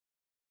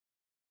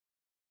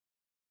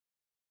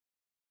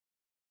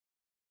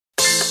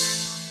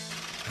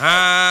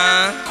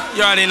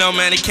You already know,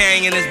 man, the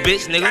King in this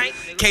bitch, nigga.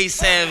 K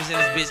Savage in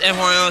this bitch.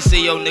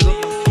 FYNCO, nigga.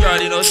 You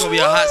already know it's gonna be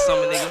a hot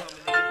summer,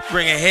 nigga.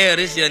 Bringing hell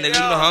this year, nigga.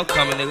 You know how I'm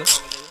coming, nigga.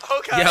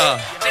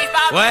 Yeah.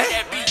 What?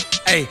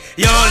 Hey,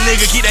 young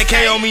nigga, keep that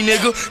K on me,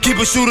 nigga.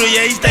 Keep a shooter,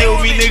 yeah, he stay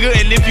with me, nigga.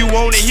 And if you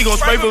want it, he gon'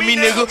 spray for me,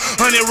 nigga.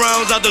 100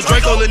 rounds out the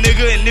Draco, la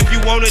nigga. And if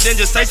you want it, then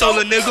just say so,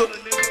 la nigga.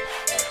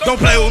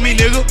 Don't play with me,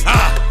 nigga.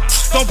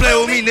 Don't play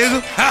with me, nigga.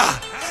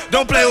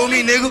 Don't play with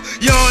me, nigga.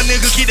 Young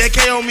nigga, keep that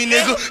K on me,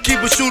 nigga.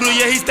 Keep a shooter,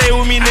 yeah, he stay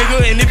with me,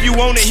 nigga. And if you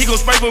want it, he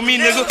gon' spray for me,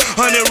 nigga.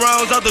 100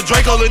 rounds out the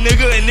Draco, la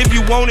nigga. And if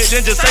you want it,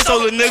 then just say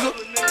so, la nigga.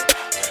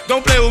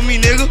 Don't play with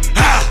me, nigga.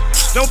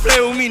 Don't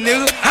play with me,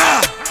 nigga.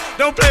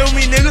 Don't play with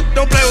me, nigga.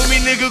 Don't play with me,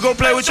 nigga. Go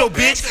play with your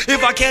bitch.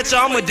 If I catch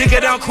her, I'ma dick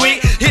her down quick.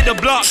 Hit the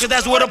block, cause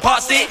that's where the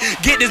pot sit.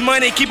 Get this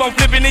money, keep on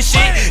flipping this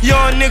shit.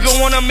 Young nigga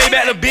wanna make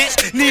back the bitch.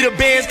 Need a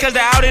Benz, cause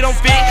the Audi don't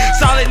fit.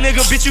 Solid nigga,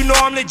 bitch, you know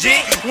I'm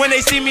legit. When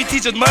they see me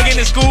teachers mugging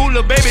in school,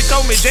 lil' baby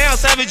told me, damn,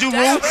 Savage, you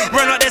rude.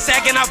 Run out that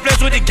sack and I flex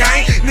with the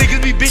gang.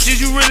 Niggas be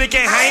bitches, you really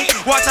can't hang.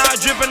 Watch how I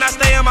drip and I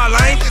stay in my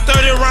lane.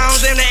 30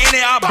 rounds in the end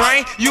of our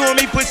brain. You and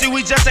me, pussy,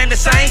 we just ain't the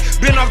same.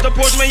 Been off the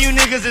porch, man, you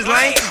niggas is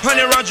lame.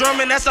 100 round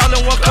drumming, that's all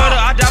in one cutter.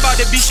 I die about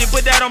the beat shit,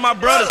 put that on my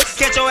brothers.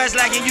 Catch your ass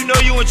lacking, you know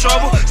you in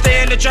trouble. Stay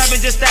in the trap and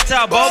just stack to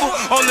a bubble.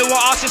 Only one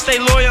option, stay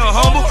loyal and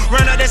humble.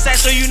 Run out that sack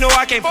so you know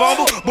I can't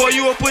fumble. Boy,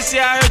 you a pussy,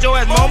 I heard your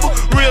ass mumble.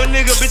 Real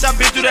nigga, bitch, I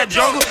been through that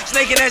jungle.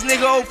 Snaking ass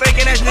nigga, old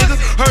faking ass nigga.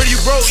 Heard you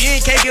broke, you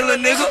ain't caking little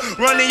nigga.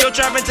 Run in your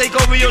trap and take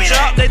over your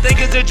trap. They think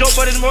it's a joke,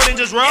 but it's more than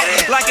just rock.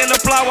 Like in the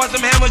plow, watch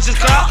them hammers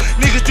just clap.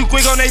 Niggas too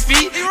quick on their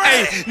feet.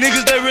 Ayy,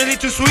 niggas they really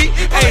too sweet.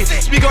 Ayy,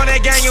 speak on that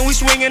gang and we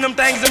swinging them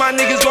things and my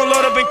niggas gon'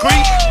 load up and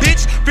creep.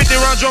 Bitch,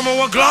 50 round drum on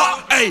one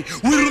Glock. Ayy,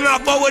 we do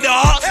not fuck with the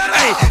ops.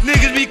 Ayy,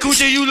 niggas be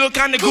coochie, you look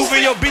kinda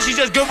goofy. Your bitch, she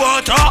just good for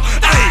her talk.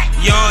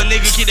 Ayy, young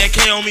nigga, keep that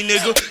K on me,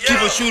 nigga.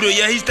 Keep a shooter,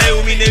 yeah, he stay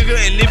with me, nigga.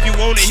 And if you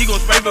want it, he gon'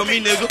 spray for me,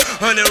 nigga.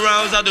 100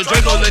 rounds out the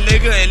Draco, la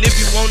nigga. And if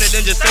you want it,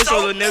 then just say so,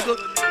 la nigga.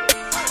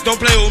 Don't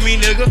play with me,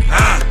 nigga.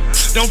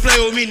 Don't play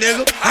with me,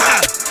 nigga.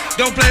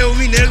 Don't play with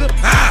me,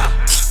 nigga.